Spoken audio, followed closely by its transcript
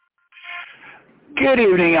Good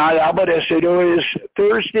evening, Albert. As it is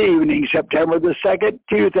Thursday evening, September the 2nd,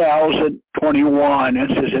 2021.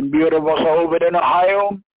 This is in beautiful Sullivan in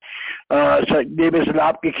Ohio. Dem is een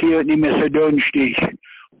abgekehrt, niet meer zo dunstig.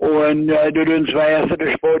 En door ons wijze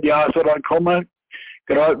de sportjaar zal dan komen.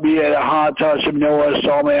 Gerade wie de hart als hem Noah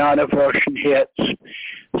samen aan de first hits.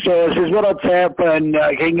 So this is what it's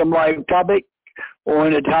happened, Kingdom Life topic.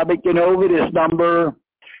 And the topic is number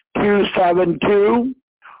 272.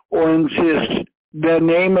 Und es ist the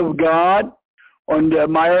name of God. Und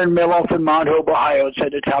Myron Miloff in Mount Hope, Ohio,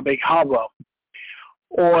 said the topic Hava.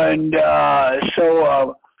 Und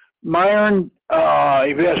Myron,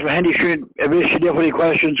 if you ask me any different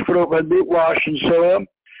questions, put up a bit wash and so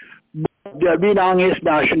wie lange ist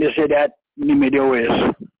das schon, dass das nicht mehr da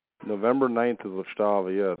ist? November 9th is the Stava,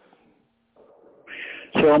 yes.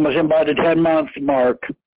 So almost in by the 10-month mark.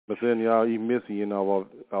 But then, yeah, you miss it, you know,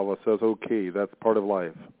 I says, okay, that's part of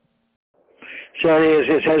life. So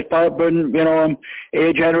it says,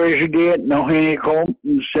 a generation gate, no any come,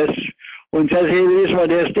 and says, here is what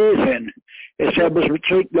this is in. It says, was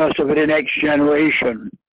between us for the next generation.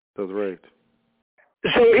 That's right.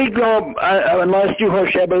 So, ich glaube, unless du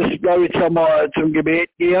hast etwas, glaube ich, zum Gebet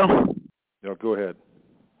gehen. Yeah, go ahead.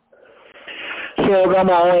 So, wir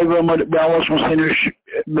alles müssen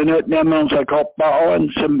benutzen, unser Kopf bauen,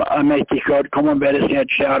 zum Mächtigkeit kommen, wer es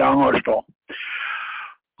nicht schaut, angestellt.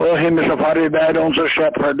 O himmelske Vader, vi ber deg om så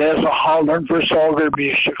skjøpper det, så halveren for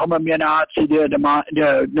sorgerbys. Kommer med en arts i det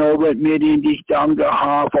något med din dikt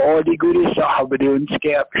angeha, for all de gode saker du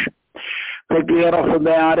ønsker. Förklara för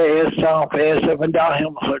värde är samfäste från där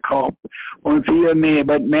himmelskopp. Och för mig,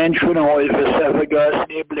 men människan har ju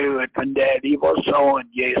försäkrat i blodet från det de var son,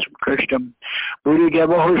 Jesus Kristus. Borde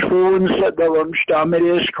gäva hos för oss att det var stammer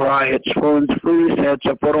i skrivets, för oss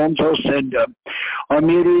frisätts för oss och synder. Och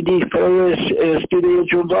med i de för oss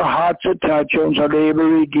studerar unser Herz och touch unser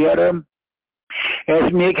Leben regieren.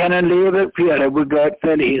 Es mir können leben für, wo Gott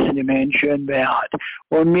verlesen die Menschen wert.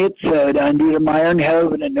 Und mit dann die Meilen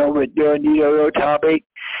helfen und noch mit die Topic,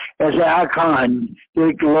 es kann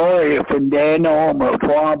die Glorie von der Namen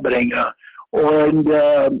vorbringen. Und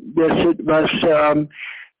das ist was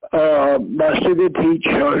du geteilt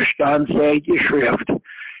dann sagt die Schrift.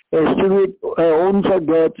 Es wird unser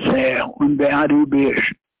Gott sein und wer du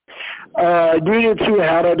bist. Du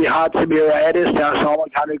Zuhörer, die hat zu mir redest, das ist auch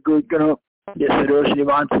keine gut genug. This is the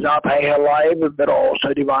ones that pay her live, but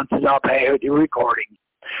also the ones that pay her the recording.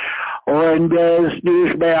 And this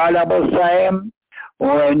is by all Sam.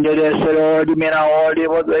 And this is the men all the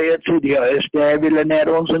what they to do is they will net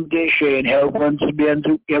ons en geschehen help ons bien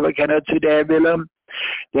zu geben können zu der Willem.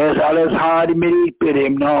 Das alles hart mit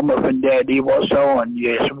dem Namen von der die was on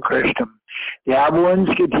Jesus Christus. Die haben uns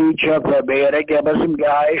geteacht, verbessern geben im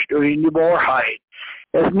Geist und in die Wahrheit.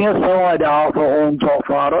 Es mir so da für uns,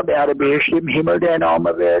 Vater, der bist im Himmel, der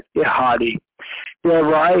Name wird geheiligt. Der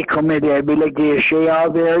Reich komme, der Wille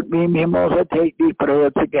geschehen wird, wie im Himmel, so täglich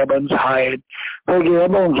Brot zu geben, Heil.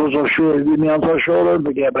 Vergebe uns unsere Schuld, wie wir unsere Schulden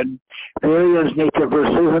vergeben. Führe uns nicht zu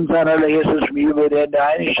versuchen, sondern lese es wie wir denn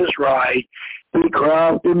dein ist das Reich, die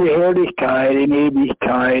Kraft und die Herrlichkeit in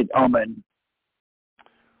Ewigkeit. Amen.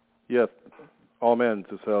 Yes, Amen,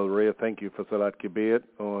 Sister Ray. Thank you for that Gebet.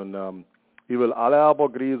 Und ich will alle aber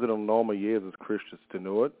grüßen im Namen Jesus Christus zu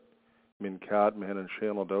Not. Min Kat, mir einen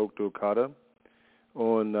schönen Tag durch hatte.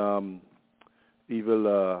 Und ich will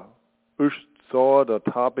euch so der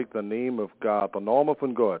Topic, the name of God, der Name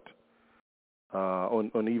von Gott.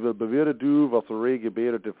 Und ich will bewirten du, was du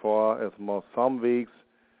gebetet davor, es muss samwegs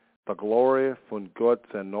der Glorie von Gott,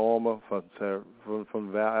 sein Name,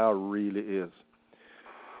 von wer really ist.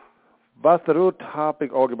 Was der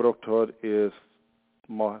Topic auch gebracht hat, ist,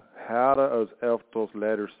 maar Herre als öfters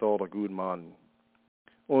leider so der gute Mann.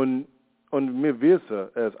 Und wir wissen,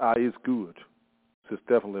 es ist gut. Es ist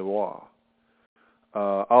definitiv wahr.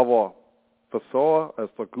 Aber für so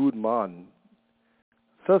als der gute Mann,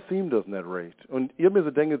 so seemt das nicht recht. Und ihr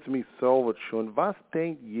müsst denken zu mir selber schon, was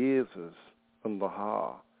denkt Jesus in der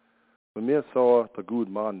Haar? Wenn wir so der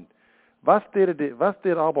gute Mann, was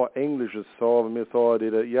der aber Englisches so, wenn wir so,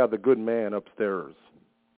 the good man upstairs.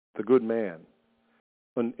 The good man.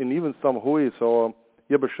 Und even some hui so,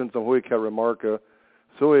 ich habe schon some hui keine Remarke,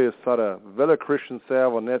 so ist welche Christian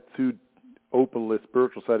selber nicht zu openly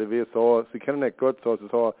spiritual side of it, so, sie kennen nicht Gott,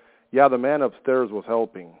 so, yeah, the man upstairs was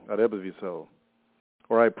helping, das habe ich so.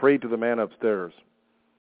 Or I prayed to the man upstairs.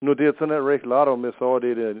 Nur die sind nicht recht laut, und wir so,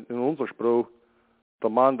 die in unser Spruch, der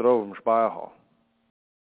Mann drauf im Speicher.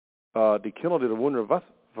 Die Kinder, die wundern,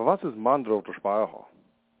 für was ist Mann drauf der Speicher?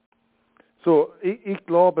 So, ich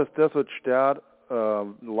glaube, dass das steht,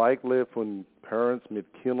 likely von Parents mit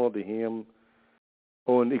Kindern, die haben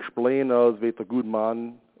und explain als wie der gut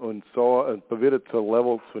Mann und so und bewertet zur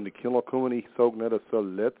Levels von den Kindern kommen, ich sage nicht, dass so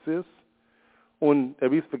letzt ist. Und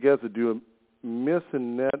ich vergesse, du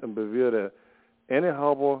müssen nicht und bewerten, eine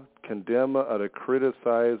halbe condemn oder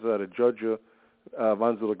criticize oder judge,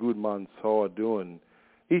 wann sie der gut Mann so tun.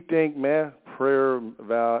 Ich denke, mehr prayer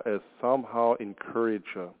war es somehow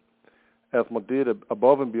encourage, als man das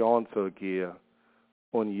above and beyond soll gehen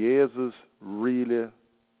und Jesus really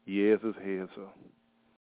Jesus heißen.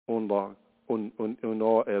 Und als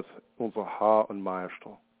unser Herr und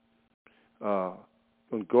Meister.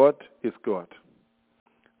 Und Gott ist Gott.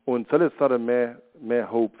 Und das ist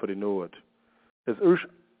mehr Hope für die Not. Es ist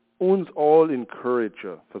uns all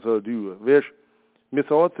encourage, was soll du. Weißt, mir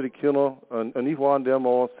sagt zu den Kindern, und ich war an dem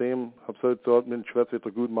Mal, hab gesagt, mein Schwester wird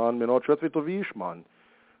der gut Mann, mein Schwester wird der Wiesch Mann.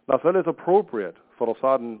 Das ist appropriate, für das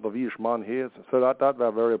sagen, der Wiesch Mann heißt. So that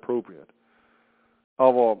war very appropriate.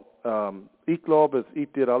 Aber ich glaube,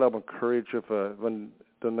 ich dir alle encourage, wenn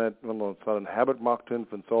man so ein Habit macht,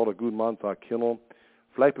 von so der gut Mann sagt, Kinder,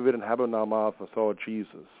 vielleicht wird ein Habit nochmal für so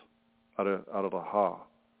Jesus, oder der Herr,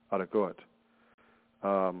 oder Gott.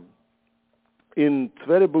 In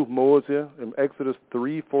 2. Buch Mose, im Exodus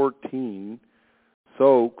 3:14,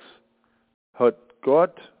 sagt, hat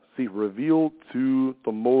Gott sich revealed zu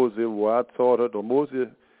der Mose, wo gesagt der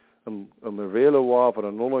Mose am Wählen war, für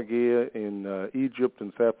den gehen in Ägypten,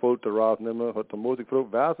 und sehr voll der Rat nehmen, hat der Mose gefragt,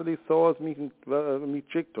 wer soll ich so, als mich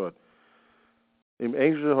geschickt hat. Im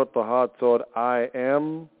Englischen hat der Herr gesagt, I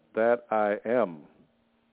am that I am.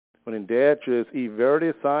 Und in Deutsch ist, ich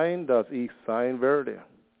werde sein, dass ich sein werde.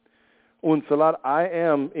 Und so that I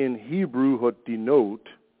am in Hebrew hat denote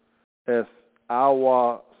as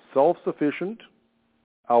our self-sufficient,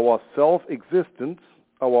 our self-existence,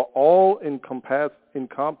 our all-encompassing,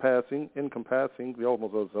 wie auch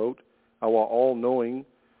man so sagt, our all-knowing,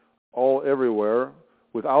 all everywhere,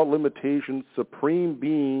 without limitations, supreme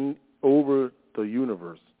being over the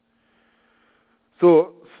universe.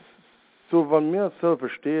 So wenn wir so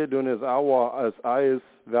verstehen, dann ist als alles,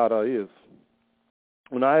 wer da ist.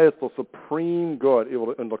 Und er ist der Supreme Gott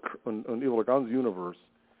über das ganze Universe.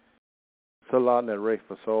 So lassen nicht recht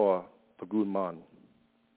für so der gute Mann.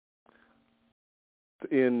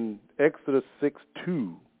 In Exodus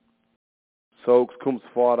 6:2, so comes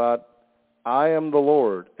forth, I am the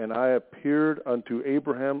Lord, and I appeared unto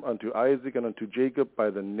Abraham, unto Isaac, and unto Jacob by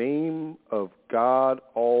the name of God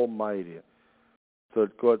Almighty. So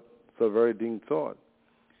Gott so very ding thought.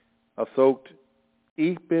 Sagt,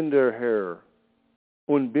 ich bin der Herr,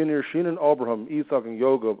 und bin erschienen Abraham, Isaac und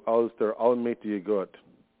Jakob als der allmächtige Gott.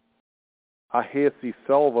 Heißt sich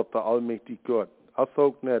selber der allmächtige Gott.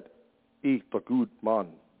 Sagt nicht, ich der gut Mann.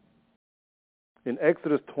 In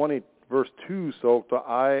Exodus 20, verse 2 sagt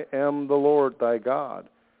I am the Lord thy God,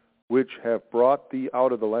 which have brought thee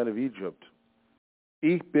out of the land of Egypt.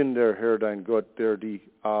 Ich bin der Herr dein Gott, der dich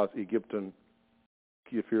aus Ägypten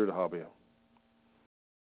geführt habe.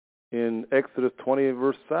 In Exodus 20,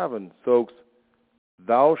 verse 7 sagt,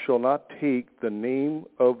 thou shalt not take the name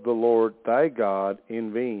of the Lord thy God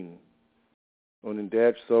in vain. Und in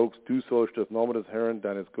Deutsch sagst, du sollst das Namen des Herrn,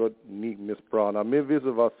 deines Gott, nicht missbrauchen. Aber wir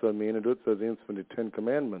wissen, was er meint, das ist eins von den 10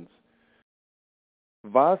 Commandments.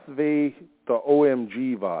 Was wie der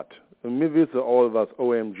OMG war? Und wir wissen alle, was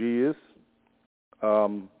OMG ist. Wir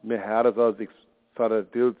haben es als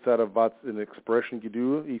was in Expression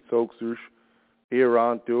getan. Ich sage es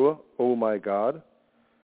euch, oh my God.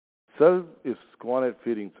 So ist gar nicht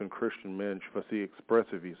fitting für einen Christian Mensch, was sie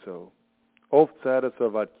expressive wie so. Oft sagt es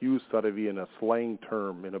was used wie in a slang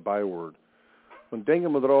term, in a byword. Und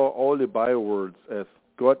denken wir daran, alle Bywords, als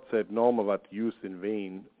Gott sagt, Name was used in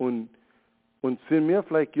vain. Und sind mir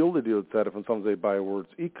vielleicht guilty deal von some say Bywords.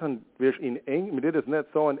 Ich kann, in Englisch, mir das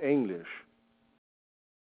nicht so in Englisch.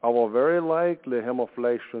 Aber very likely haben wir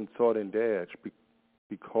vielleicht schon so in Deutsch,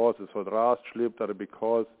 because es hat rausgeschleppt, oder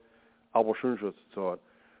because, aber schon so.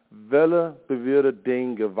 Welle bewährte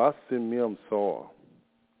Dinge, was sind mir am so?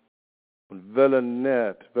 Und welle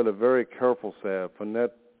very careful sein, von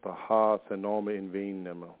nicht der Haar sein Name in vain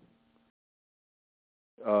nehmen.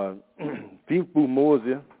 5. Buch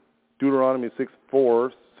Mose, Deuteronomy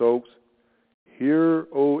 6:4 sagt, Hear,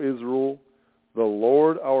 O Israel, the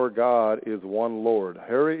Lord our God is one Lord.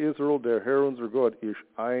 Höre Israel, der Herr unser Gott ist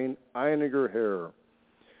einiger Herr.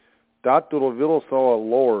 Dat du will so a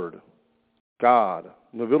Lord, God,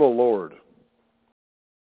 the will Lord.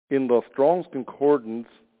 In the Strong's Concordance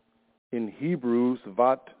in Hebrews,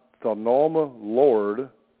 wat der Name Lord,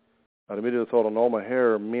 damit das der Name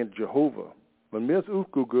Herr meint Jehovah. Wenn wir es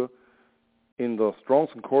aufgucken, in the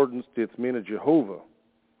Strong's Concordance steht es meint Jehovah.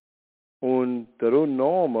 Und der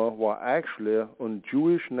Name war actually ein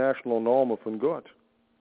Jewish national Name von Gott.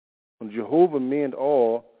 Und Jehovah meint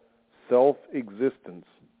auch Self-Existence.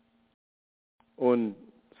 Und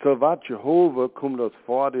so was Jehovah kommt das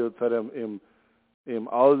vor, die hat im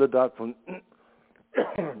Alter das von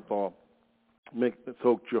so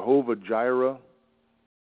Jehovah Jireh,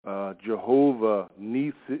 Jehovah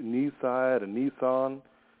Nisai, oder Nisan,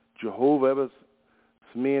 Jehovah, es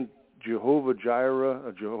meint Jehovah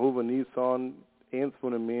Jireh, Jehovah Nisan, eins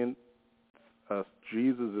von den meint,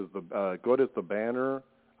 Jesus is God is the banner,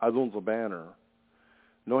 als unser Banner.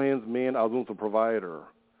 Noch eins meint als unser Provider.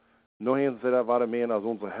 Noch eins war der meint als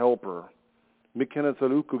unser Helper. Wir können es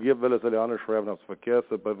auch geben, weil es alle anderen schreiben, hab's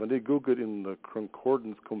vergessen, aber wenn die gucken in der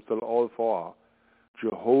Concordance, kommt es all vor.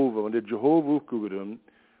 Jehovah, wenn die Jehovah gucken,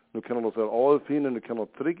 dann können wir das all finden, dann können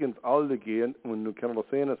wir zurück ins Alte gehen und dann können wir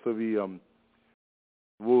sehen, so wie,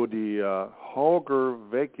 wo die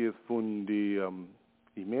Hager weg ist von die,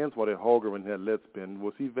 ich meine es war der Hager, wenn ich letzt bin,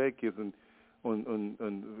 wo sie weg ist und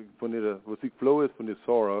von der, wo sie geflohen ist von der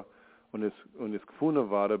Sarah und es gefunden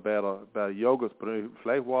war bei Jogos,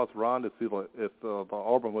 vielleicht war es Ron, der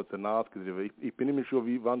Arbeit hat der Nase gesehen, ich bin nicht mehr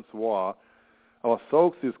sure, wann es war, aber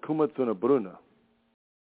sagst es kommt zu einer Brunne.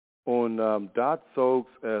 Und da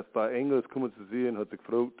sagst es, der Engel kommt zu sehen, hat sich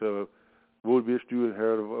gefragt, wo bist du,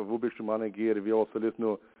 Herr, wo bist du, Mann, geht, wie auch soll es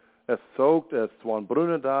nur, es sagt, es war ein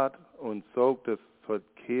Brunne da und sagt, es hat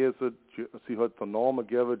Käse, sie hat den Namen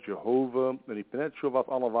gegeben, Jehovah, und ich bin nicht sure, was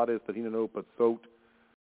anderes war, das da hinten auch, aber es sagt,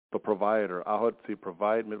 der Provider, hat sie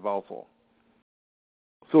provide mit Wasser.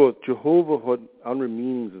 So, Jehovah hat andere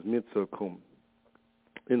Meanings, es mitzukommen.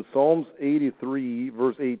 In Psalms 83,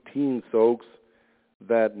 verse 18 says,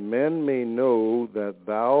 that men may know that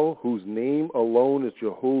thou, whose name alone is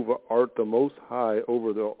Jehovah, art the most high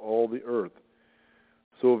over all the earth.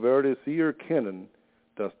 So werde sie erkennen,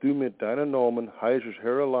 dass du mit deinen Namen heißest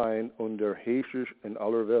Herr allein und der heißest in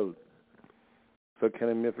aller Welt. So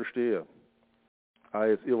können wir verstehen.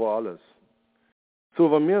 Ist über alles. So,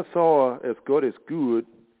 wenn wir sagen, es Gott ist gut,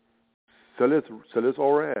 soll es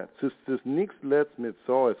alright. Es ist nichts letztes mit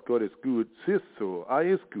sagen, es Gott ist gut. Es ist so,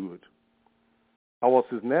 ist gut. Aber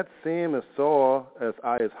es ist nicht same as sagen, es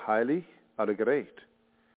ist heilig oder gerecht.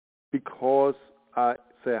 Because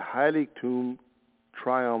sein Heiligtum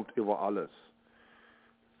triumpht über alles.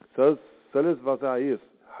 So ist, was ist.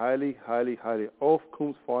 Heilig, heilig, heilig. Oft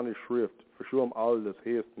kommt es von der Schrift. Verschwunden all das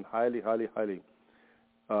heißt, heilig, heilig, heilig.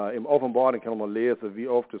 Im Offenbarung kann man lesen, wie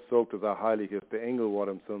oft es sagt, dass heilig ist. Der Engel war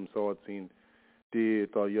im Psalm so erzählt.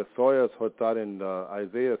 Der Jesajas hat da in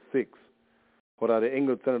Isaiah 6, hat der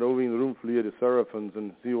Engel sind over ihn rumfliehen, die Seraphims,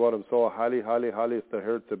 und sie waren so, heilig, heilig, heilig ist der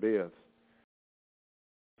Herr Zebaoth.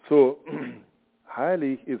 So,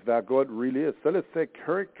 heilig ist, wer Gott really ist. Das ist sein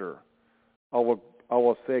Charakter. Aber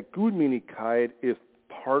seine Gutmeinigkeit ist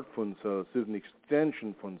Part von so, es ist eine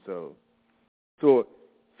Extension von so. So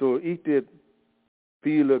ich det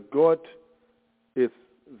viele Gott ist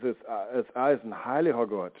ein heiliger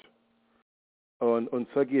Gott. Und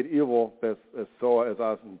so geht über, es so, es ist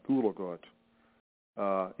ein guter Gott.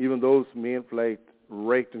 Even those men vielleicht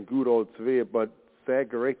recht und gut als zwei, aber seine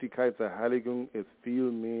Gerechtigkeit, seine Heiligung ist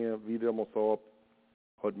viel mehr, wie der man sagt,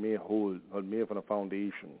 hat mehr Hold, hat mehr von der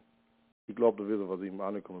Foundation. Ich glaube, du weißt, was ich ihm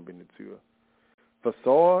angekommen bin dazu. Was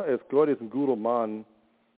so ist, Gott ist ein guter Mann,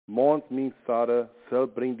 Mons means Sada,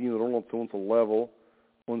 selbst bringt ihn runter zu unserem Level.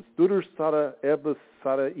 Und studers Sada, etwas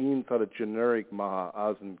Sada ihn Sada generic machen,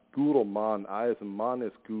 als ein guter Mann, als ein Mann,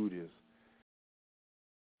 der gut ist.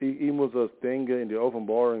 Ich muss das denken in der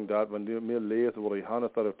Offenbarung, dass wenn wir lesen, wo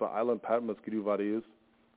Johannes da auf der Island Patmos geschrieben war, ist,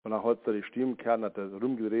 und er hat so die Stimmkarte, hat er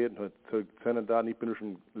rumgedreht und hat gesagt, da, ich bin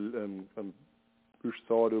schon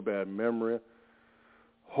gesagt über Memory,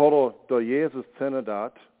 hat er da Jesus gesagt,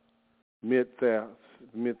 dat, mit der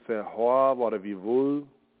Haar war er wie Wohl,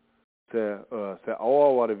 der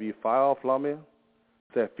Auer war er wie Feuerflamme,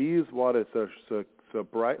 der Fies war er so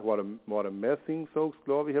bright, war er Messing, so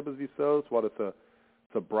glaube ich, habe es wie so, war er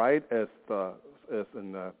so bright as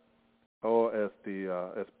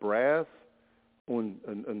Brass und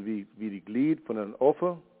wie die Glied von einem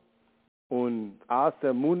Opfer. Und als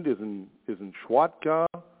der Mund ist ein Schwartgar.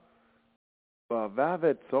 Wer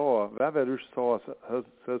wird durch so, das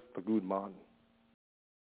ist der gute Mann.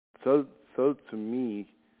 So zu mir,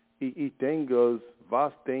 ich denke,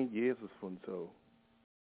 was denkt Jesus von so?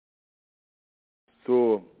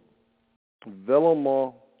 So, wollen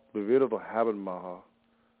wir wieder der Haben machen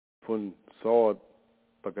von so,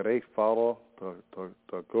 der Gerechtvater,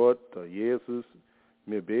 der Gott, der Jesus.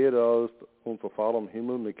 Wir beten als unser Vater im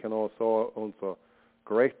Himmel, wir kennen auch so unser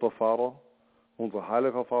gerechter Vater, unser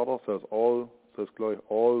heiliger Vater, so ist all så ist gleich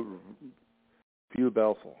all viel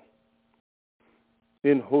besser.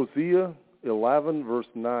 In Hosea 11 verse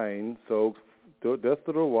 9, so that's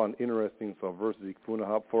the one interesting so verse ich gefunden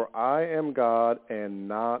habe. For I am God and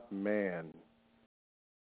not man.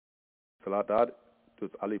 So that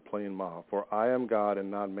does alle plain machen. For I am God and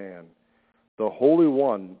not man, the Holy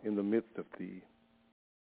One in the midst of thee.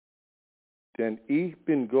 Denn ich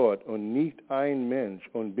bin Gott und nicht ein Mensch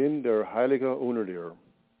und bin der Heilige unter dir.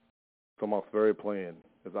 So macht's very plain.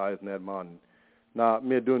 Das ist nicht Mann. Na,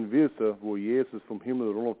 wir tun wissen, wo Jesus vom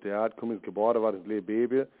Himmel runter auf die Erde kommt, geboren war, das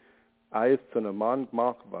Baby, ist zu einem Mann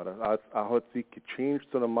gemacht worden. Hat sich gechanged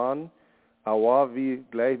zu einem Mann. War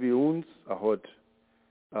gleich wie uns. Hat,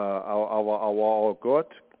 war auch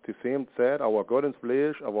Gott, die same Zeit, war Gott ins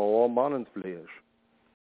Fleisch, aber war Mann ins Fleisch.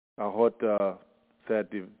 Hat, seine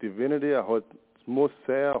Divinity, hat, muss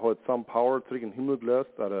sein, hat some power zurück in den Himmel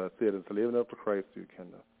gelassen, dass das Leben auf der Kreuz zu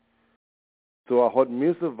kennen. So hat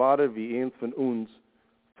müssen warten wie eins von uns,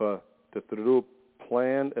 für das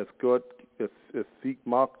Plan, es Gott, es Sieg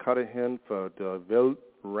macht, gerade hin, für die Welt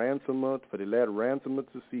ransomet, für die Leute ransomet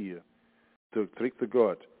zu sehen, zurück zu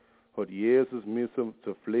Gott, hat Jesus müssen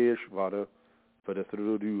zu Fleisch warten, für das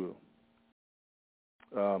tun.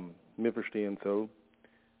 Wir verstehen so.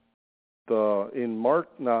 In Mark,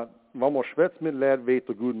 wenn man schwätzt mit Leuten, weiß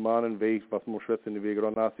der gute Mann und weiß, was man schwätzt in den Weg,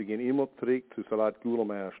 dann sie gehen immer zurück zu Salat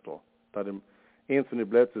Gulmeister. Das im eins von den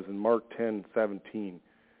Plätzen ist in Mark 10, 17.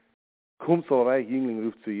 Kommt so reich Jüngling,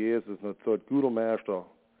 ruft zu Jesus und sagt, guter Meister,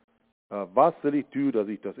 was soll ich tun, dass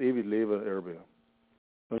ich das ewige Leben erbe?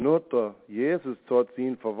 Und nur der Jesus sagt zu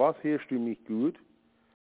ihm, für was hörst du mich gut?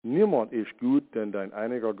 Niemand ist gut, denn dein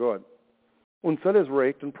einiger Gott. Und das ist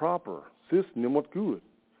recht und proper. Es ist niemand gut.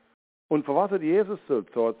 Und für was hat Jesus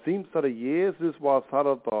gesagt? So, es seems dass Jesus was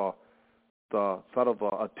hat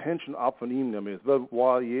der attention ab von ihm nehmen. Weil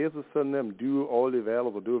war Jesus so nehmen, du all die Welt,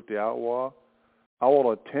 aber du auf die Erde war,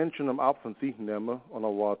 our attention ab von sich nehmen und er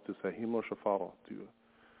war zu sein himmlischer Vater tun.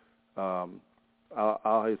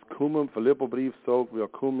 Ist kommen, Philipperbrief sagt, wie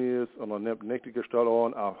kommen ist, und nimmt nächtige Stelle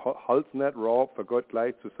an, halt nicht raub, für Gott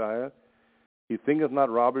gleich zu sein. He thinks it's not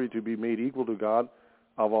robbery to be made equal to God,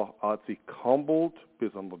 aber hat sich humbled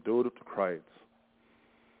bis an der Tod auf der Kreuz.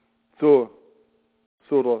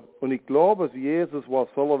 Und ich glaube, dass Jesus,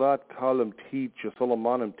 was soll das kallen teacher, soll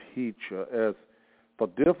man teacher, as the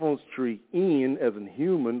difference between ihn as a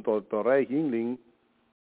human, der reich Jüngling,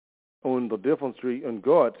 und the difference between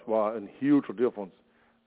Gott war eine huge difference.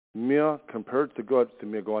 Wir, compared to Gott,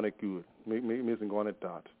 sind wir gar nicht gut. Wir sind gar nicht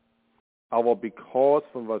da. Aber because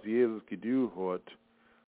von was Jesus getan hat,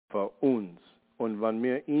 für uns, und wenn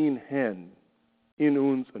wir ihn haben, in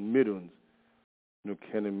uns und mit uns, nun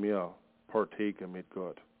können wir partaken mit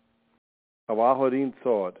Gott. Aber er hat ihn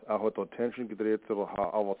gesagt, er hat Attention gedreht zu der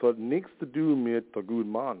Haar, aber es hat nichts zu tun mit der guten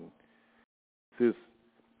Mann. Es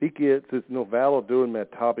ist noch weiter tun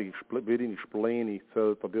mit Topic, ich will nicht explain, ich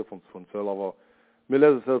soll der Differenz von soll, aber mir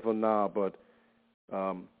lässt es selber nah, aber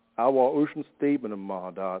er war auch ein Statement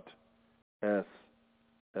machen, dass er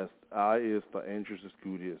ist der Angel des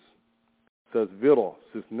Gutes. Es ist wieder,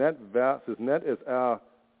 es ist nicht, als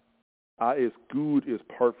er ist gut, ist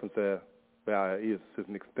part von der, wer er ist. Es ist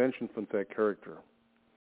eine Extension von seinem Charakter.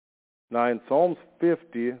 Now in Psalms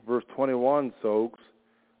 50, verse 21 says,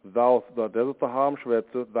 das ist der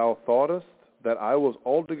Harmschwätze, thou thoughtest that I was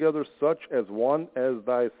altogether such as one as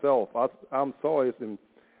thyself. Am so ist in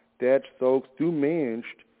Deutsch sagst, du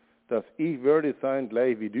meinst, dass ich werde sein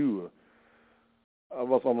gleich wie du.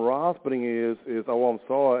 Was am rausbringen ist, auch am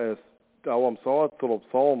so zu dem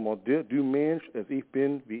Psalm, du Mensch, als ich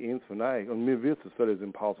bin, wie eins von euch. Und wir wissen, das ist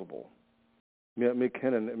impossible. Wir sind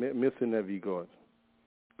nicht wie Gott.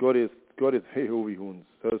 Gott ist hey ho wie uns.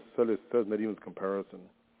 Das ist nicht even comparison.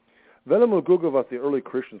 Wenn wir mal gucken, was die early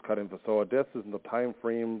Christians hatten versorgt, das ist in der Time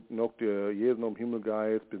Frame, noch der Jesus am Himmel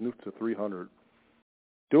geist, bis noch zu 300.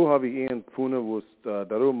 Da habe ich einen gefunden, wo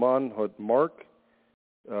der Mann hat Mark,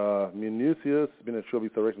 Minucius, bin nicht sure, wie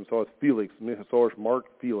es der Rechnung so ist, Felix, historisch Mark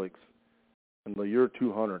Felix, in the year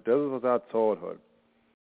 200. Das ist, was er gesagt hat.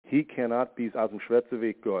 He cannot be, als ein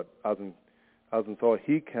Schwätzeweg Gott, als ein so,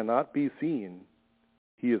 he cannot be seen.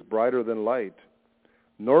 He is brighter than light.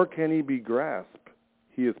 Nor can he be grasped.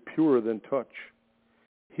 He is purer than touch.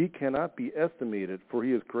 He cannot be estimated, for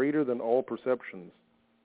he is greater than all perceptions.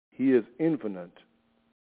 He is infinite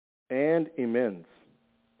and immense.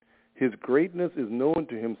 His greatness is known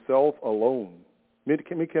to himself alone. We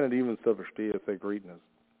cannot even verstehen that greatness.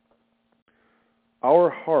 Our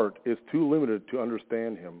heart is too limited to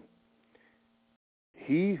understand him.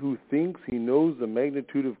 He who thinks he knows the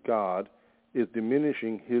magnitude of God is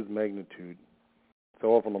diminishing his magnitude.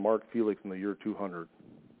 fell from the Mark Felix in the year 200.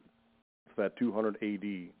 It's that 200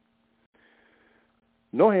 A.D.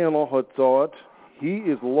 Nohanel had thought, he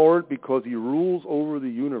is Lord because he rules over the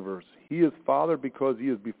universe. He is Father because he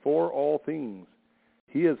is before all things.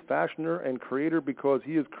 He is fashioner and creator because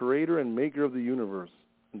he is creator and maker of the universe.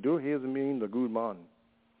 And do he is mean the good man.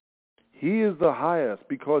 He is the highest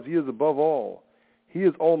because he is above all. He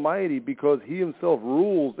is almighty because he himself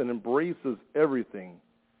rules and embraces everything.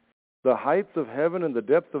 The heights of heaven and the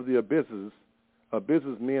depths of the abysses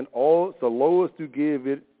mean all the lowest who gave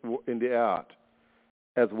it in the earth,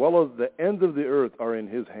 as well as the ends of the earth are in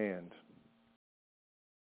his hand.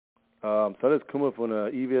 So das kommen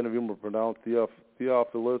von wie man pronounced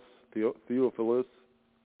Theophilus, been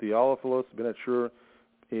not sure,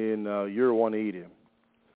 in year 180.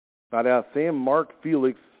 Now that same Mark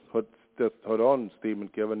Felix had on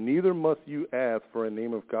statement given, neither must you ask for a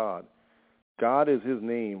name of God. God is his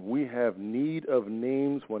name. We have need of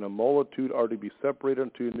names when a multitude are to be separated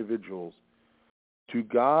into individuals. To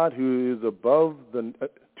God who is above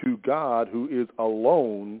to God who is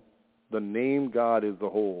alone, the name God is the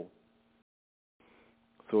whole.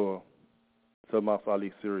 So macht's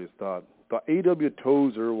alles serious da. Da A.W.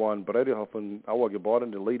 Tozer war ein Breder von our geboren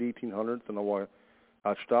in the late 1800s and our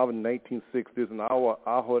starb in 1960s and our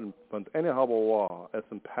ahod von eine halbe war as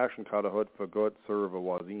in passion card hat for God serve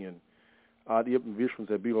was in. Die haben wir schon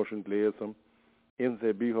sehr Bücher schon gelesen. In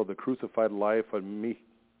der Bücher The Crucified Life hat mich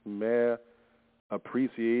mehr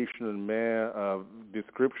appreciation and mehr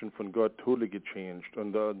description von Gott totally gechanged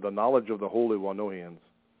and the knowledge of the Holy One no hands.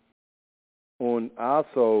 Und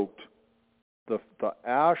also the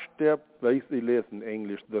first step, basically listen in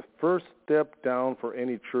English, the first step down for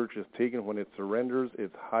any church is taken when it surrenders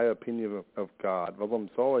its high opinion of God. Was I'm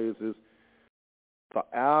sorry is the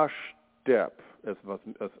first step,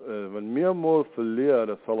 wenn wir mal verlieren,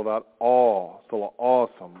 das soll das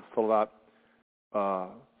awesome, soll das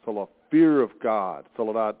fear of God,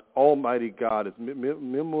 soll das Almighty God ist,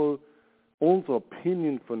 wir mal unsere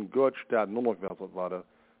Opinion von Gott steht nur noch was das war,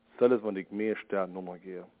 selbst wenn ich mehr steht nur noch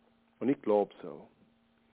gehe. Und ich glaube so.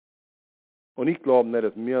 Und ich glaube nicht,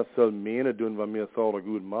 dass wir soll mehr tun, wenn wir so ein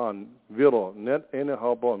guter Mann wieder nicht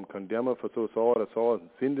innerhalb und condemnen für so sauer, das sauer,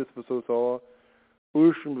 sind es für so sauer,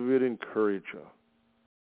 ursprünglich wir encourager.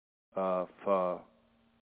 Für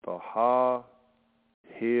Haar,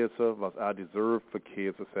 Käse, was deserve für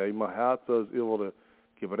Käse. Sei mein Herz ist über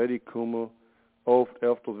die ready kommen, oft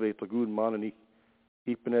öfters wird der gute Mann und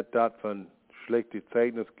ich bin nicht das von schlechte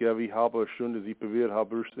Zeugnis gebe, ich habe schon, sie bewährt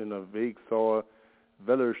habe, ich in der Weg so,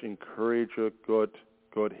 weil ich encourage Gott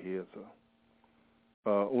Hese.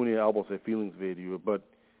 Ohne aber sehr Feelings-Video, aber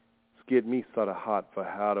es geht mich so hart für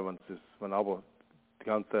Herren, wenn aber die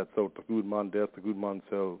ganze Zeit so, der gute Mann, der ist der gute Mann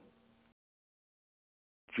so.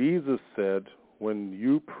 Jesus said, when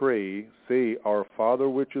you pray, say, Our Father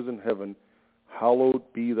which is in heaven, hallowed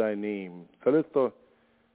be thy name. Das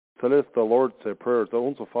ist der Lord's Prayer, das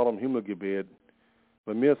unser Vater im Himmel Gebet.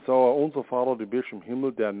 Wenn wir sagen, unser Vater, du bist im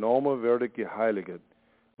Himmel, der Name werde geheiligt.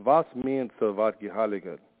 Was meint so, was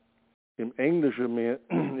geheiligt? Im Englischen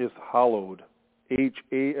ist hallowed,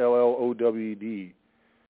 H-A-L-L-O-W-E-D.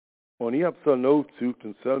 Und ich habe so notesucht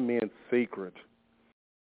und so meint sacred.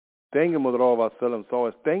 Denken wir drauf, was soll so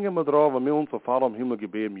ist. Denken wir drauf, wenn wir unser Vater im Himmel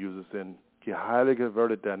gebeten, Jesus, sind. Geheiligt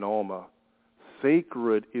werde der Name.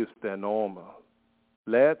 Sacred ist der Name.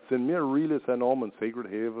 Laat sind wir really zijn naam en sacred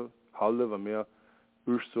hebben, halde van meer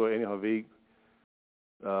so enige weg,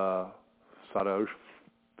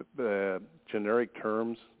 generic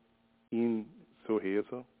terms in so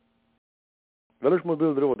hezen. Wel eens moet je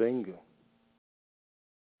erover denken.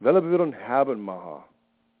 Wel we een hebben maken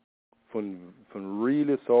van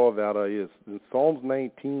really so wat is. In Psalms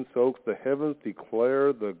 19 zegt, the heavens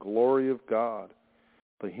declare the glory of God.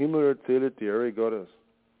 The hemel erzählt die Ehre Gottes.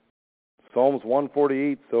 Psalms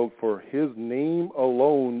 148 so for his name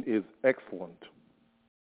alone is excellent.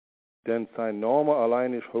 Denn sein Name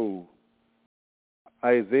allein ist hoch.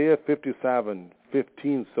 Isaiah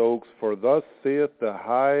 57:15 so for thus saith the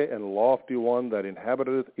high and lofty one that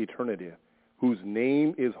inhabiteth eternity, whose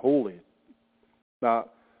name is holy. Now,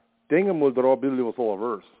 denken wir darauf, was soll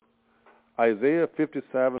verse. Isaiah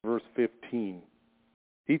 57 verse 15.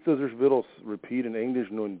 Ich will repeat in English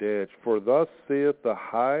and in Dutch. For thus saith the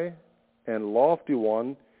high and lofty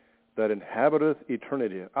one that inhabiteth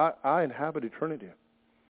eternity. I inhabit eternity.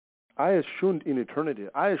 I is schon in eternity.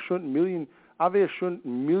 I is schon million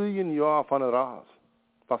Jahre von der Ras.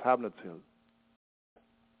 Was haben erzählt?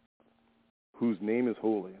 Whose name is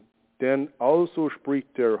holy. Denn also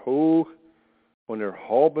spricht der hoch und der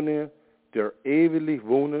Erhabene, der ewiglich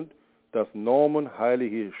wohnend, das Namen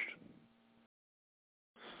heilig ist.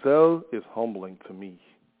 selv is humbling to me.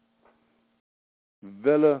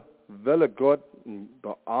 Ville God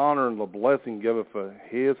the honor and the blessing give for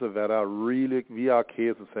hese hvad der vi er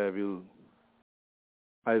kæse sig vil.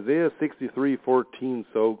 Isaiah 63:14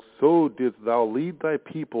 so didst thou lead thy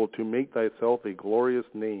people to make thyself a glorious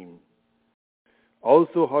name.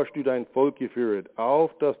 Also hast du dein Volk geführt,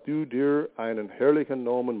 auf dass du dir einen herrlichen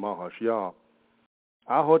Namen machst. Ja.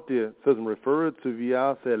 Hat die, som referred to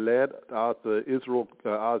via se led as Israel,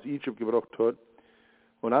 as Egypt gebracht hat,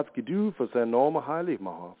 und hat gedu für sein Name heilig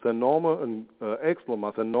machen, sein Name excellent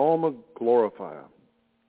machen, sein Name glorifier.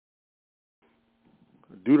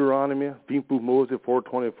 Deuteronomy, 5 Buch Mose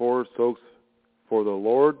 4:24 says, for the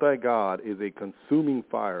Lord thy God is a consuming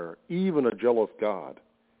fire, even a jealous God.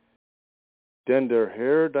 Denn der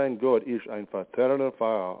Herr dein Gott ist ein verzehrender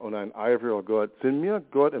Feuer und ein eifriger Gott. Sind wir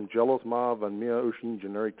Gott im jealous mal, wenn wir euch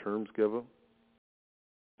generic terms geben?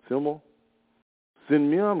 Simple.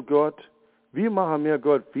 Sind wir am Gott, wie machen wir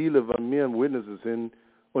Gott viele, wenn wir Witnesses sind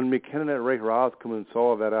und wir können nicht recht rauskommen und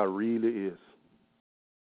sagen, wer er really ist?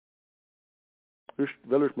 Ich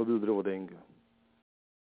will euch mal darüber denken.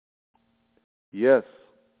 Yes,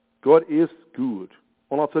 Gott ist gut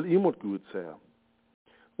und er soll immer gut sein.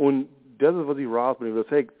 Und das ist, was ich rausbringe.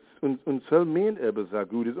 Das heißt, und Zell meint eben, dass er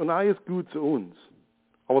gut ist. Und er ist gut zu uns.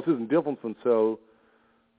 Aber es ist ein Differenz von Zell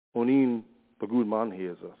und ihn der gute Mann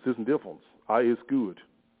hier. Es ist ein Differenz. Er ist gut.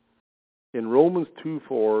 In Romans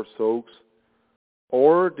 2:4 says,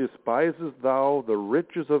 or despisest thou the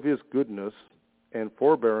riches of his goodness and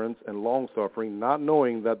forbearance and longsuffering, not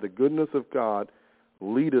knowing that the goodness of God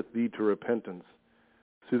leadeth thee to repentance.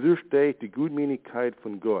 So steht die Gutmeinigkeit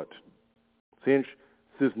von Gott. Es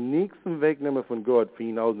ist nichts im Wegnehmen von Gott für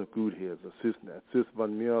ihn als noch gut hier. Es ist nicht. Es ist,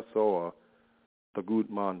 wenn wir so der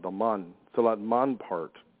gute Mann, der Mann, so der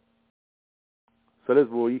Mann-Part. Das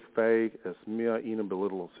ist, wo ich fähig ist, mir ihnen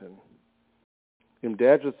belittelt sind. Im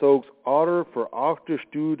Deutschen sagt es, oder verachtest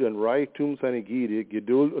du den Reichtum seiner Gierde,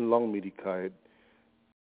 Geduld und Langmütigkeit,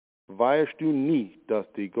 weißt du nicht, dass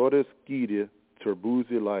die Gottes Gierde zur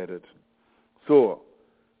Buße leidet. So,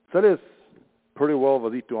 das ist pretty well,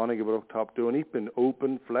 was ich da angebracht habe. Und ich bin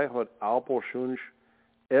open, vielleicht hat Alpo schon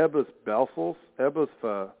etwas Besseres, etwas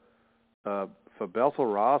für besser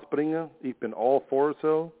rausbringen. Ich bin all for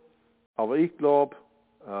so. Aber ich glaube,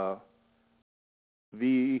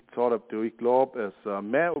 wie ich gesagt habe, ich glaube, es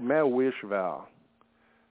mehr Wish wäre.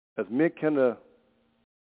 Es wir können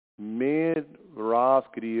mehr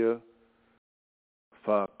rauskriegen,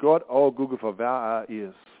 für Gott auch gucken, für wer er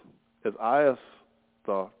ist. Es ist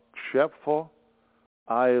der Schöpfer,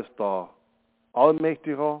 er ist der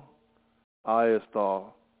Allmächtige, er ist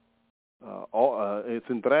der, es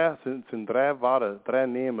sind drei Worte, drei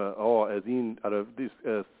Namen, Worte,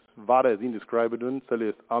 es ihn describen, das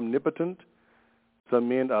ist omnipotent, das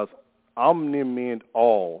meint als omni meint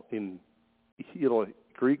all, in either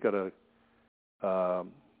Greek or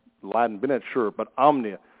Latin, bin not sure, but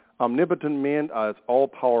omni. Omnipotent meant as all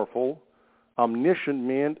powerful, omniscient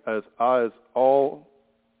meant as all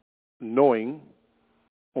knowing,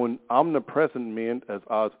 und omnipresent meant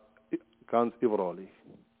as ganz überall.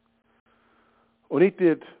 Und ich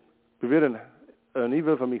will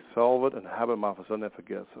für mich selber und habe mal für so nicht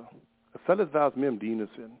vergessen. Das ist, was mir im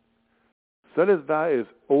Dienst sind. Das ist, was es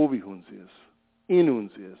über uns ist, in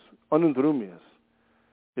uns ist, an uns rum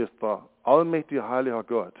ist der allmächtige heilige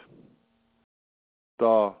Gott,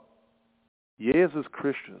 der Jesus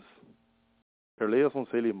Christus, Lehrer und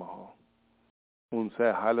Seligmacher, und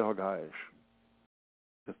sein heiliger Geist,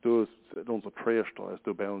 dass du unsere Prayersteuer, dass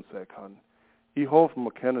du bei uns sein kannst. Ich hoffe,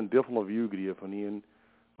 wir können different View kriegen von ihnen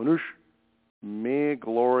und uns mehr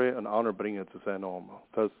Glory und Honor bringen zu seinem Namen.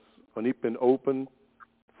 Und ich bin open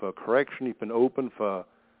für Correction, ich bin open für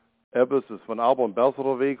etwas, das von Alba ein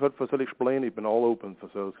besserer Weg hat, was soll ich explain, ich bin all open für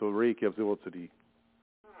so Rick, ich habe so was zu dir.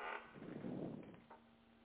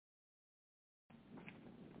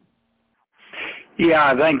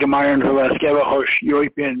 Yeah, I think Myron for let's give a host.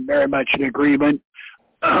 You've been very much in agreement.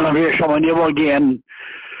 Here's someone you again.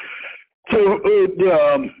 So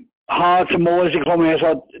the hearts of Moses kommer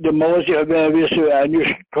så det Moses hvis nu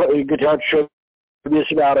guitar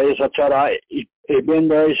this about is I thought I've been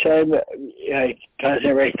very same I can't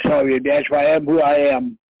say right so that's why I am who I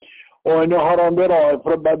am. Och nu har de då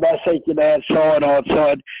för bara säga det så och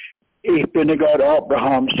outside. Ich bin der Gott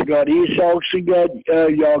Abrahams, der Gott Isaaks, der Gott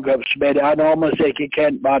Jakobs, men han har man säkert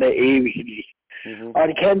känt bara evigt.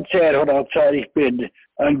 Han kan säga att ich bin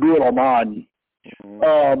en god man.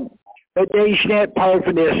 Men det är snett på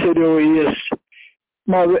för det så då är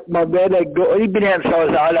man väldigt god. Jag bin inte så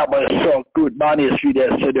att alla var så god man är så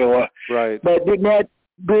det så då. Right. Men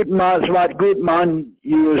good man, wat good man,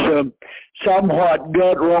 is somewhat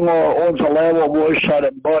gut runger onze level was that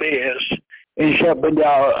a body is, and shepherd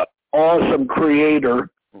our awesome creator,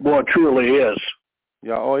 what truly is.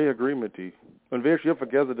 Ja, ik agree met die. En wees je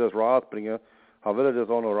vergessen dat rausbrengen, hij wil dat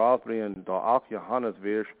ook nog rausbrengen, da 8 Johannes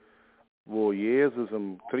wees, wo Jesus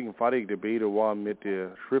im triumphfertig gebeten war mit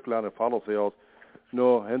der Schriftleiter Pharisäers.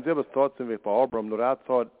 No, hen sie bestat sind wir bei Abraham, nur dat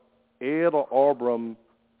sagt, Abraham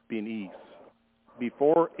bin ich.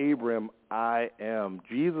 Before Abraham, I am.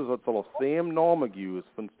 Jesus hat so the same name used,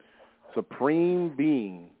 von Supreme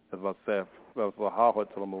Being, as was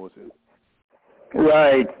Hahot zu Moses.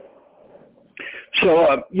 Right.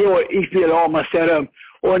 So, ich will almost say,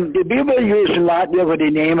 und die Bibel used a lot über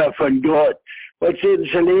die Namen von Gott. Wat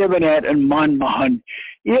ze leven uit een man machen.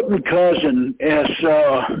 Ik heb een cousin,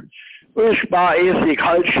 ursprünglich ist die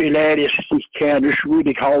culture lad is ich kann, das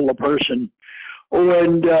really call person.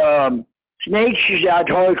 Und snakes is out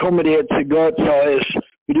heute kommen die zu Gott, so ist,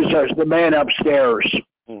 wie du sagst, the man upstairs.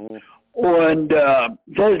 Mhm. Und das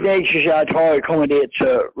snakes is out heute kommen die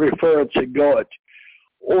zu refer zu Gott.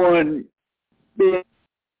 Und ich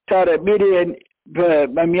hatte mit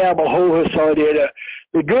bei mir behoben, so the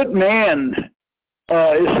good man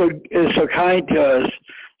is so kind to us,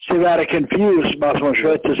 so that it confused was man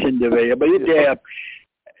schwätzt in der Welt. Aber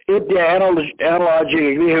der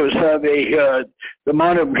Analogie, wie es der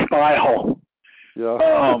Mann im Speichel.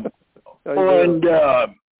 Ja. Und, es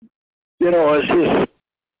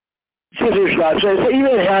ist like, so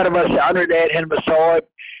even had was the under that and beside,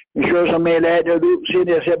 I'm sure some may that do see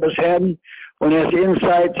this episode when it's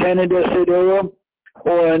inside Canada City.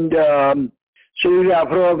 Und, so you got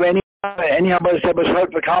proof any of us ever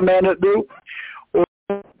heard the comment it do?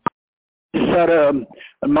 Is that a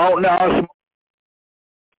mountain house?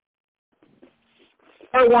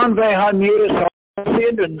 One thing I knew is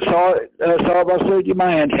and saw was so die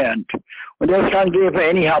mein Hand. Und das kann geben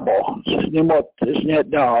any habo. Ist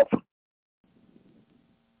nicht da.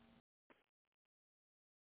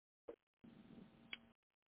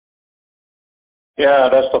 Yeah,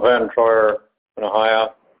 that's the van for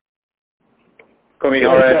Ohio. Kom je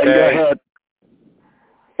Go ahead.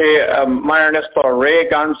 Hey, mijn is voor Ray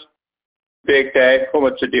ganz big day. Kom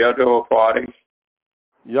het te die door party.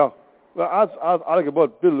 Ja, als alle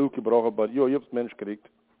gebot Bill Luke gebrochen, aber je hebt Mensch gekriegt.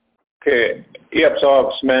 Okay, ich hab's auch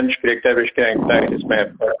als Mensch gekriegt, habe ich gedacht, das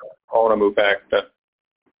man ohne move back to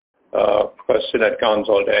because sie nicht ganz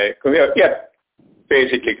all day. Kom je, ja,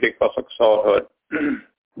 basically gekriegt, was ich gesagt habe.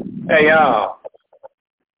 Hey, ja,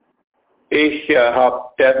 ich habe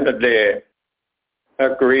definitely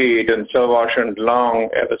agreed und so war schon lang,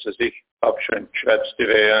 ever since ich hab schon schwätzt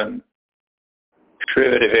gewesen,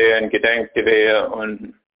 schwör gewesen, gedenkt gewesen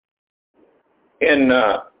und in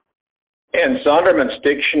Zonderman's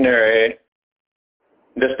dictionary,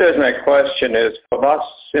 this is my question is, for what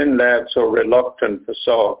sin led so reluctant to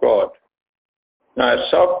saw God? Now, I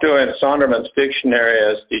saw in Zonderman's dictionary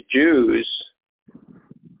as the Jews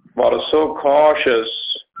were so cautious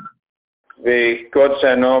wie Gott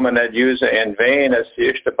sein Namen nicht use in vain, als die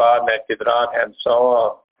erste Bad nicht gedraht haben,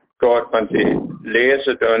 so Gott, wenn sie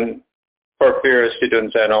lesen und for fear, sie tun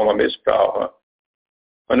sein Namen missbrauchen.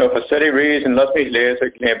 Und for any reason, lass mich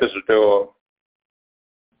lesen, ich ein bisschen durch.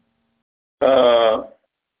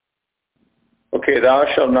 Okay, thou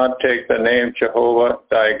shalt not take the name Jehovah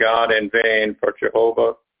thy God in vain, for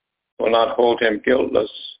Jehovah will not hold him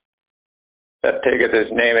guiltless that taketh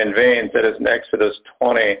his name in vain. That is in Exodus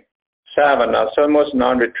 20. 7. Now, some most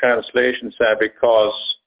non-read translations say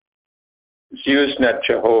because it's used not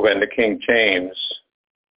Jehovah in the King James.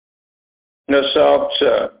 No,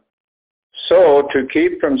 so to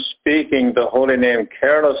keep from speaking the holy name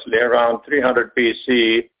carelessly around 300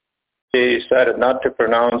 BC, they decided not to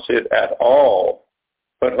pronounce it at all.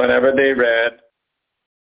 But whenever they read,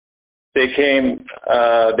 they came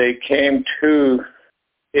to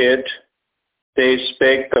it, they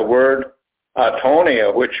spake the word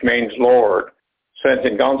Atonia, which means Lord. Så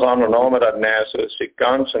en ganz andre nome dat næse, sig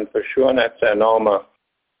ganz en forsøgnet sig nome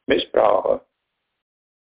misbrauche.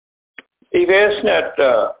 I ved net,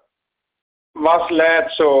 was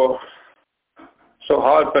lært så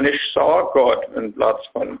halvt man ikke så godt en plads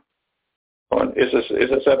von is es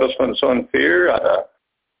etwas von so ein Fear, oder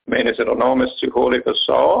menes it enormous zu holy for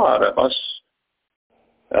so, oder was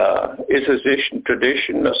ist es nicht eine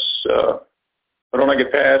Tradition, das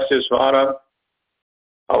runtergepasst ist, war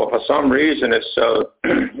aber for some reason it's so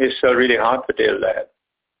really hard to deal with that.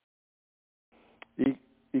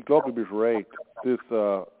 Ich glaube, du bist right.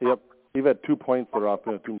 Ich werde 2 points darauf,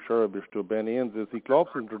 zum sure bist du. Ben eins ist, ich glaube,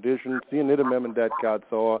 es ist eine Tradition, sie nicht mehr mit dat Gott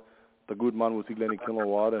so, der gute Mann, wo sie kleine Kinder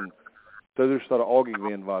waren, Das ist da auch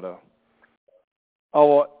gewesen war da.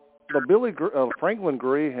 Aber Franklin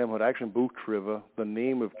Graham hat actually ein Buch geschrieben, The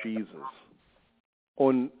Name of Jesus.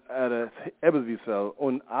 Und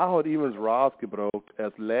und hat eben rausgebracht,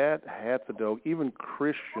 als Leid heutzutage, even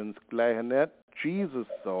Christians gleich nicht Jesus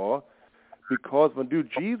saw, because when du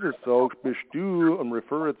Jesus sagst, bist du und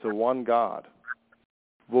refer to one God.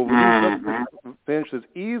 Wo wir es ist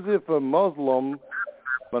easy for Muslim,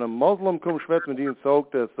 when a Muslim kommt schwätzt mit ihnen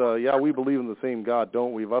sagt, dass, yeah, we believe in the same God,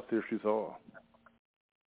 don't we? Was ist das so?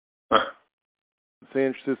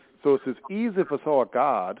 So es ist easy for so a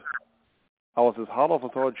God, aber es ist harder for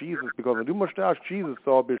so a Jesus, because wenn du musst Jesus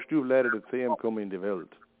so, bist du leider das same kommen in die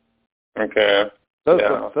Welt. Okay. Das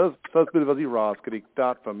ist was ich rausgekriegt,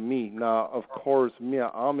 das für mich. Now, of course,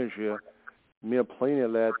 mehr Amische, mehr Pläne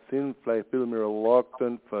Leute sind vielleicht ein bisschen mehr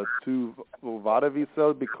reluctant für zu warten wie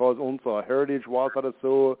soll, because unser Heritage war halt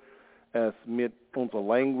so, es mit unserer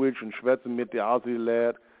Language und Schwätzen mit der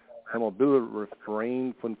Asi-Leute, haben wir ein bisschen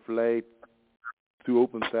refrain von vielleicht zu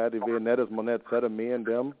open Zeit, die werden nicht, dass man nicht sagt, mehr in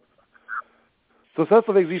dem. So that's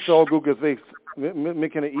the way we all go, because we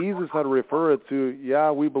can easily sort of refer it to,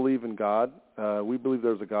 yeah, we believe in God. We believe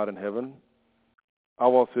there's a God in heaven.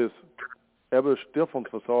 Aber es ist etwas different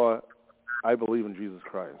for so, I believe in Jesus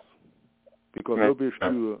Christ. Because so bist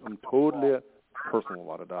du totally personal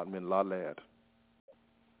lot of that, mit lot lad.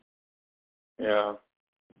 Ja.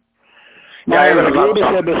 Ja, das ist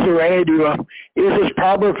etwas zu reden. Ist es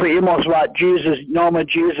probably für immer was Jesus, Name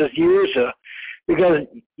Jesus use, because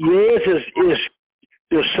Jesus is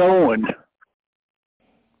the Son.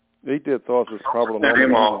 Ich did thought this problem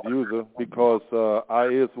on user because I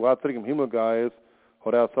is what I think im Himmel ist,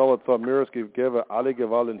 hat soll es mir gegeben alle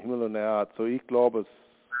Gewalt in Himmel und Erde. So ich glaube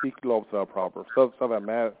es war proper. So war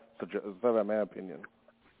my opinion.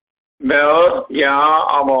 Well, ja,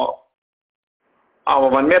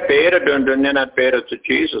 aber wenn wir beten, dann nicht beten zu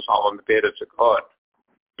Jesus, aber wir beten zu Gott.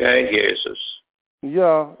 Der Jesus.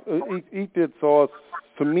 Ja, ich did thought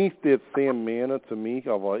für mich did same manner to me,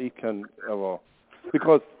 aber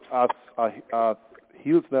because I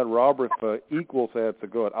heals not robbery for equal to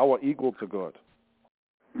God. Our equal to God.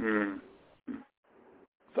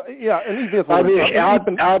 So, yeah, and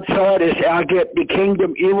even outside is I get the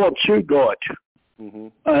kingdom equal to God.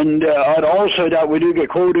 And also that we do get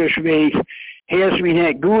quoted me, has me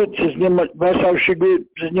not good, says was auch good,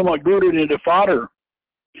 says niemand good in the Father.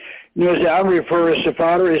 Nu as I refer as the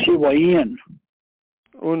Father as he was in.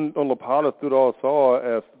 Und Paulus tut auch so,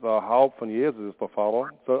 als der Haupt von Jesus ist der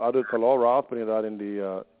Vater. So, also Salah raus, wenn ich da in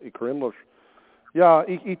die Korinther. Ja,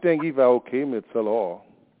 ich denke, ich war okay mit Salah.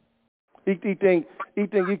 Ich denke,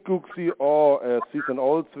 ich gucke sie an, sie sind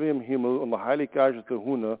alle zwei im Himmel und der Heilige Geist ist der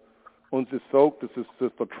Hunde. Und sie sagt, das ist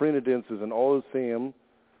der Trinity, sie sind alle same.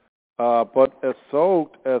 Aber es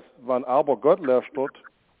sagt, als wenn aber Gott lästert,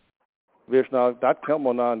 das kann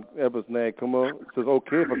man an etwas näher kommen. Es ist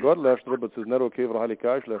okay für Gott lästern, aber es ist nicht okay für den Heiligen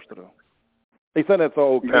Geist lästern. Ich sage nicht so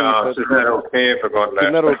okay. Ja, es ist nicht okay für Gott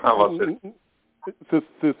lästern. Es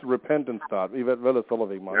ist Repentance da. Ich will es alle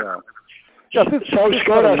Weg machen, ja. Ja, sagst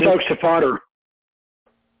Gott, er sagst der Vater.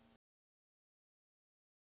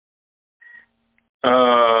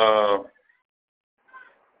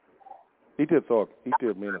 Ich did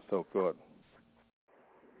mean es so gut.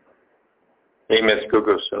 Ich muss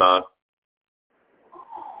gucken, so. Aber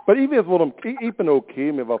ich bin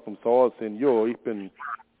okay mit was vom Saal sind. Jo, ich bin,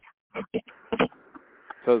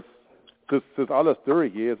 das ist alles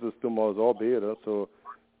durch, Jesus, du mal so beten, so.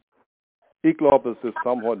 Ich glaube, es ist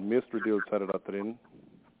somewhat Mystery Deal da drin.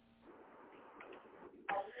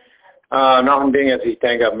 Noch ein Ding, das ich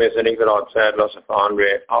denke, wir sind nicht wieder Zeit lassen für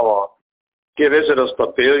andere, aber gewisse, dass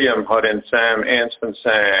der William hat in Psalm 1 von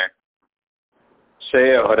seinen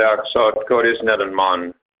Seher hat gesagt, Gott ist nicht ein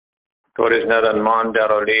Mann. Gott ist nicht ein Mann, der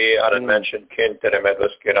allein ein Menschenkind, der ihm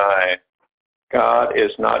etwas gereiht. God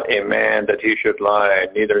is not a man that he should lie,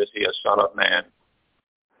 neither is he a son of man.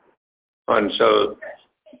 Und so,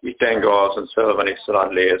 ich denke auch, und so, wenn ich so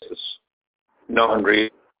dann lese, ist noch ein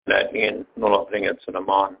Riesen, nicht ihn nur noch bringen zu einem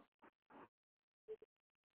Mann.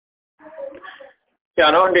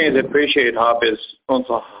 Ja, noch ein Ding, das ich appreciate habe, ist,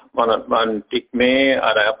 man dich mehr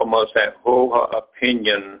oder einfach mal seine hohe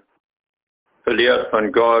Opinion verliert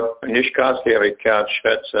von Gott, nicht Gastlichkeit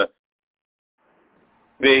schätze,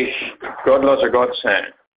 wie gottloser Gott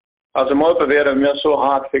sein. Also manchmal werden wir so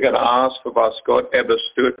hart figern aus, für was Gott etwas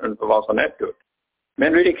tut und für was nicht tut.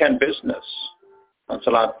 Man really kein Business. Und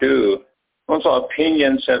so like du. Unsere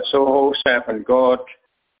Opinion sind so hoch sein von Gott,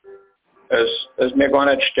 es mir gar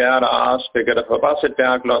nicht sterben aus, für was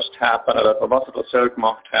der gelost haben, oder für was der selbst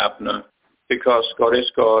gemacht haben, because Gott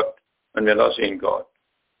ist Gott und wir lassen ihn Gott.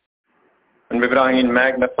 Und wir brauchen ihn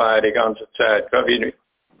magnify die ganze Zeit. Wie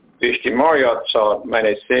die Marriott sagt,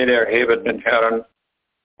 meine Seele erhebt den Herrn.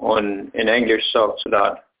 Und in Englisch sagt sie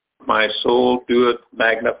das, my soul doeth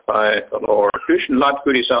magnify the Lord. Dus een lot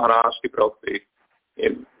goede Sachen ausgebracht, die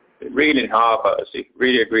ich really habe, also ich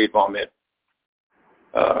really agreed mit.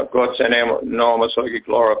 Gott sein Name soll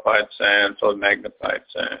geglorified sein, soll magnified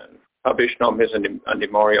sein. Habe ich noch ein bisschen an die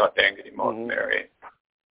Marriott denke, die Mount Mary.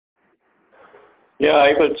 Ja,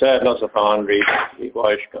 ich will zeitlos auf anreden. Ich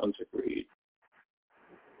war ganz agreed.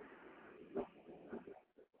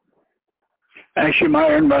 Actually,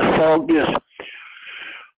 Myron must fault this.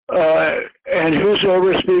 And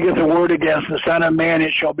whosoever speaketh the word against the Son of Man,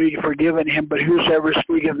 it shall be forgiven him. But whosoever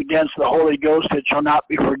speaketh against the Holy Ghost, it shall not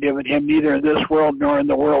be forgiven him, neither in this world nor in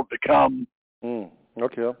the world to come.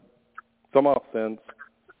 Okay. Some makes sense.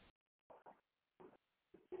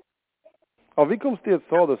 Oh, wie kommst du jetzt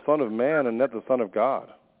so, the Son of Man and not the Son of God?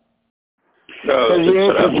 Because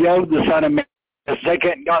Jesus yelled the Son of Man. Det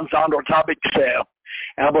kan ganz andra topic säga.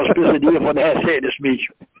 Jag bara specificerar för det här säger det smyg.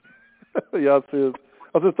 Ja,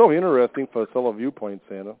 it's so interesting for some viewpoints,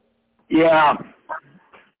 Santa. Yeah.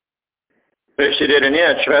 Visst är det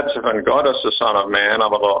ner svetsen från God as the Son of Man,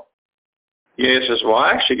 aber då Jesus var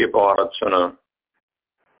actually geboren som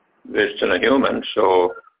en human,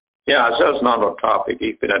 so yeah, so it's not a topic.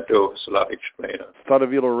 Ich bin nicht durch, so lass ich explain. Så det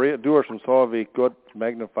vill du som sa vi Gud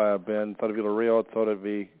magnify Ben, så det vill realt så det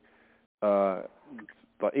vi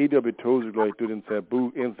vad är betonar gleich du den ser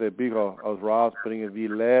bu in ser bigger aus ras bringen vi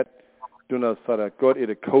lät du när så det Gud är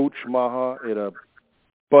det coach maha är det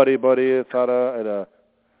buddy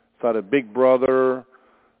så det big brother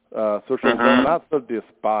så not so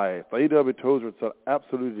despise. Vad är betonar så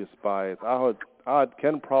absolut despise. Jag had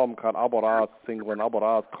ken problem kan aboras single and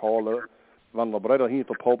aboras caller van de breder hit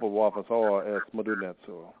op popa wafas så är modulet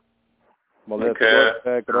så. Men det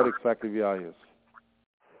är not exactly wie I is.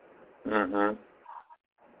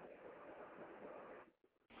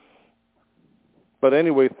 But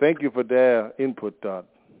anyway, thank you for their input, Dot.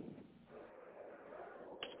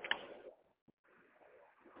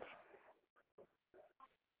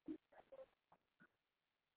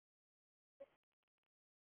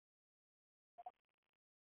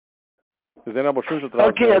 Is there any schönste drauf?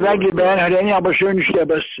 Okay, thank you, Ben. Hat any aber schönste,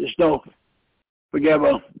 aber es ist noch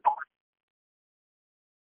vergebbar.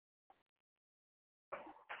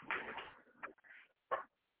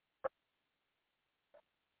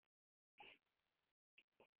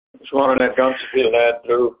 Just wanted that ganze viel lad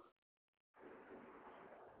through.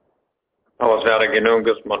 I was out of genug,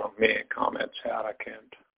 dass man noch mehr comments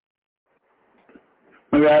herkennt.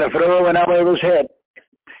 We got a throw and I was hit.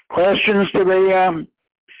 Questions to be,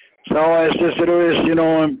 so as this it is,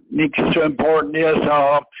 makes it so important, yes,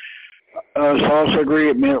 so also agree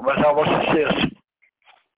with me with how was this.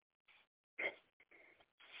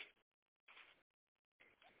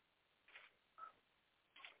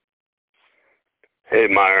 Hey,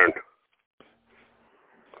 Myron.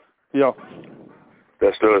 Yeah.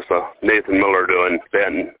 That's Nathan Miller doing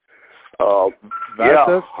Benton.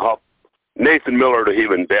 Nathan Miller to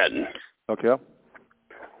even Benton. Okay.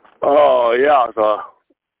 Oh, yeah, it's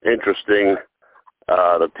interesting.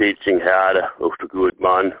 The teaching had of the good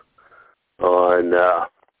man. And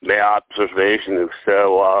my observation of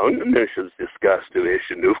so, missions discussed the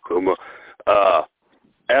issue of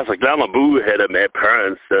as a Glamabu had my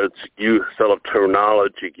parents that you sort of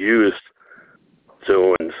terminology used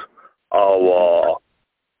so and I was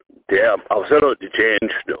sort of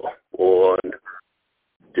change though and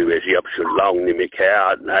du vet jag så långt i mig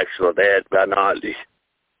här actually that but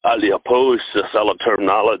all opposed to sort of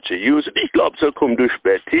terminology used ich glaube so kommt durch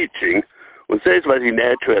bei teaching und says was die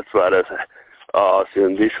natural war das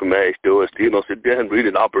sind wie für mich du hast you know so they really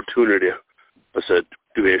an opportunity I said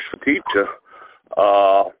du vet for teacher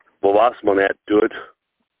vad was man att dud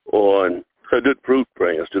och så dud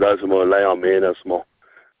fruitbringers du där som lära mena små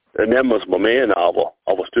det nämns man mena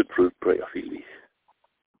av stud fruitbringer fili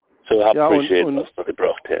så jag appreciate att det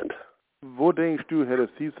bra hand. Wo denkst du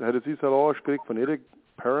hätte sie så ausgekriegt von ihre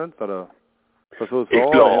parents oder was so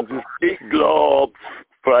ich glaub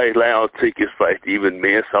vielleicht lära sich ist vielleicht even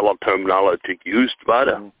mehr sala terminology used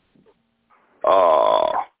weiter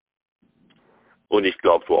und ich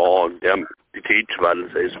glaube vor allem die teach was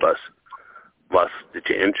ist was die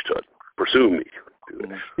changed hat pursue me.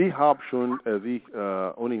 Ich habe schon wie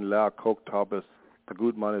unin leer geguckt habe der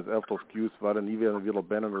gut man ist öfters excuse war nie wieder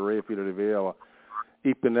Ben und Ray wieder die aber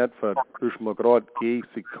ich bin nicht für ich mal gerade gegen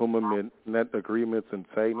sie kommen mit net agreements und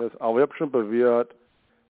Zeichnis aber ich habe schon bewährt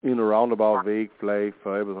in a roundabout Weg vielleicht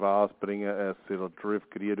für etwas rausbringen es so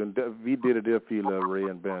drift kreiert und wie did it viele Ray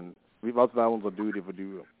und Ben wie was war unser Duty für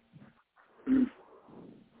du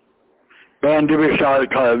Ben, du bist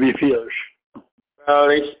halt, wie viel?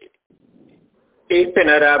 Well, ich bin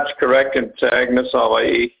nicht abs korrekt im Zeugnis, aber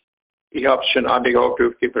ich habe schon andere auch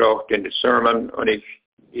durchgebracht in den Sermon und ich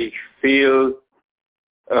viel,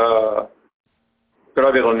 gerade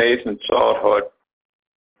wie Nathan gesagt hat,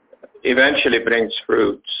 eventually brings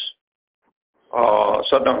fruits.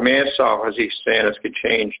 Es hat noch mehr Sachen, als ich sehe, es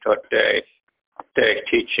gechanged hat, der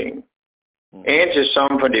teaching. Eins ist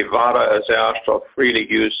some von die Ware als erster freely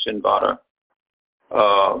used in Ware.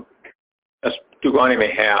 Es du gar nicht mehr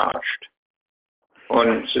herrscht.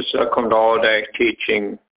 Und es kommt all der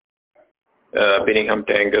Teaching, bin ich am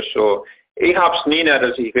Denken. So, ich hab's nie nicht,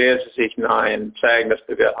 dass ich weiß, dass ich nein zeigen, dass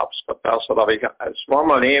wir hab's verbessert, aber es war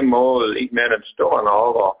mal einmal, ich meine, es da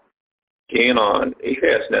aber gehen und ich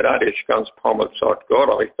weiß nicht, dass ich ganz paar Mal gesagt, Gott,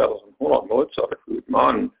 aber ich werde es 100 Mal sagen, gut,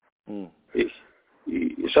 Mann.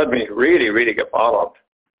 Es hat mich really, really gebothert.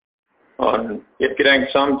 Und ich habe gedacht,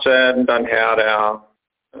 sometime dann hört er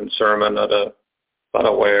ein Sermon oder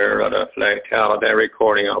aware oder vielleicht hört er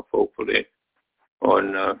Recording auf, hopefully.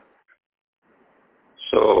 Und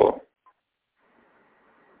so,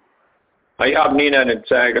 ich habe nie einen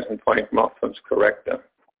Zeugnis Point gemacht von es korrekter.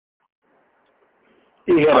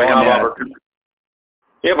 Ich habe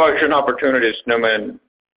auch schon Opportunities genommen,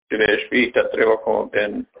 die ich da drüber gekommen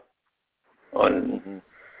bin. Und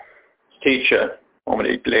Teacher, wo man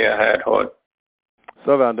die Gelegenheit hat.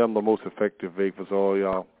 So wären dem the most effective Weg für so,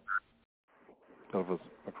 ja, that was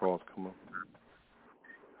across kommen.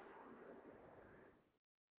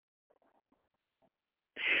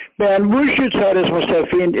 Ben, we should say this was to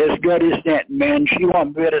find as good as that man. She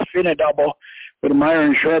won't be able to find a double with a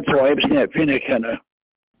iron shred, so I've seen it find kind of.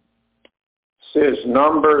 Says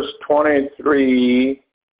Numbers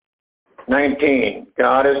 23:19.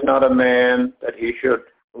 God is not a man that he should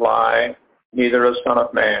lie, neither a son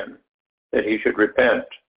of man that he should repent.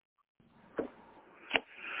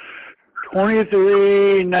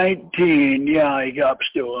 23:19. Yeah, I got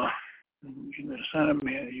still. The son of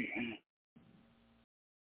man.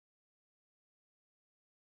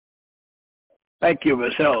 Thank you,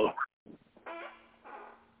 Marcel.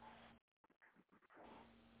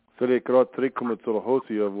 Så det är gerade zurückkommen zur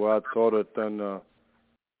Hosea, wo er sagt, dann,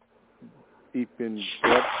 ich bin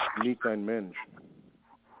Gott, nicht ein Mensch.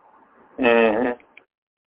 Und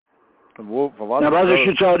von was? Na, was ist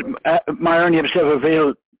jetzt so, Myron, ich hab's ja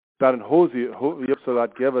verfehlt. Da in Hosea, ich hab's so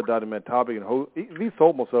das gegeben, da in mein Tabik in Hosea, wie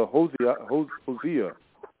sagt man so, Hosea? Glaube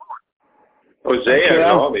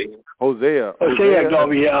ich. Hosea,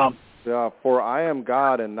 glaube ich, ja. Yeah, for I am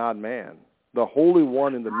God and not man, the Holy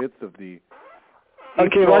One in the midst of thee.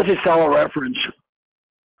 Okay, what's his solid reference?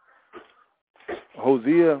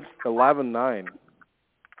 Hosea 11:9.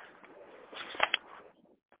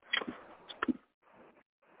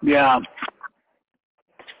 Yeah.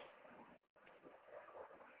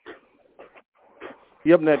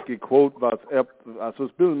 Ich habe nicht gequote, was also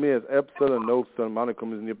es bildet mir als Epsel und Nostel und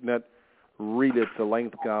Manikum ist, ich habe nicht read zur Länge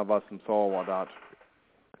gehabt, was ein Saul war das.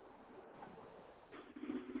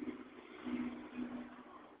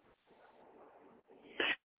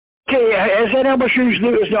 Okay, has that ever shoes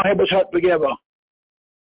Lewis now have us hot together?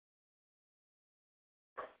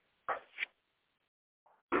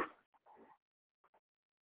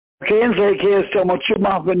 Okay, and say case so much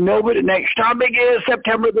off and know, but the next topic is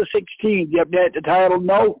September the 16th. You have the title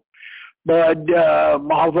no. But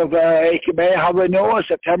half of AKB, how we know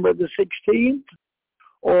September the 16th.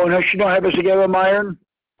 Oh, and you know have us together, Myron?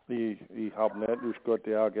 Ich habe nicht, ich Gott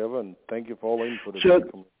ja gegeben. Thank you for all input. So,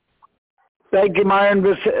 thank you, Myron,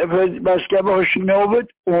 was geben euch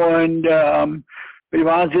Novit und wir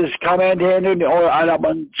waren das Comment hin oder einer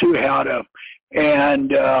man zuhören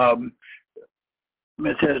und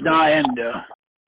es ist nah Ende.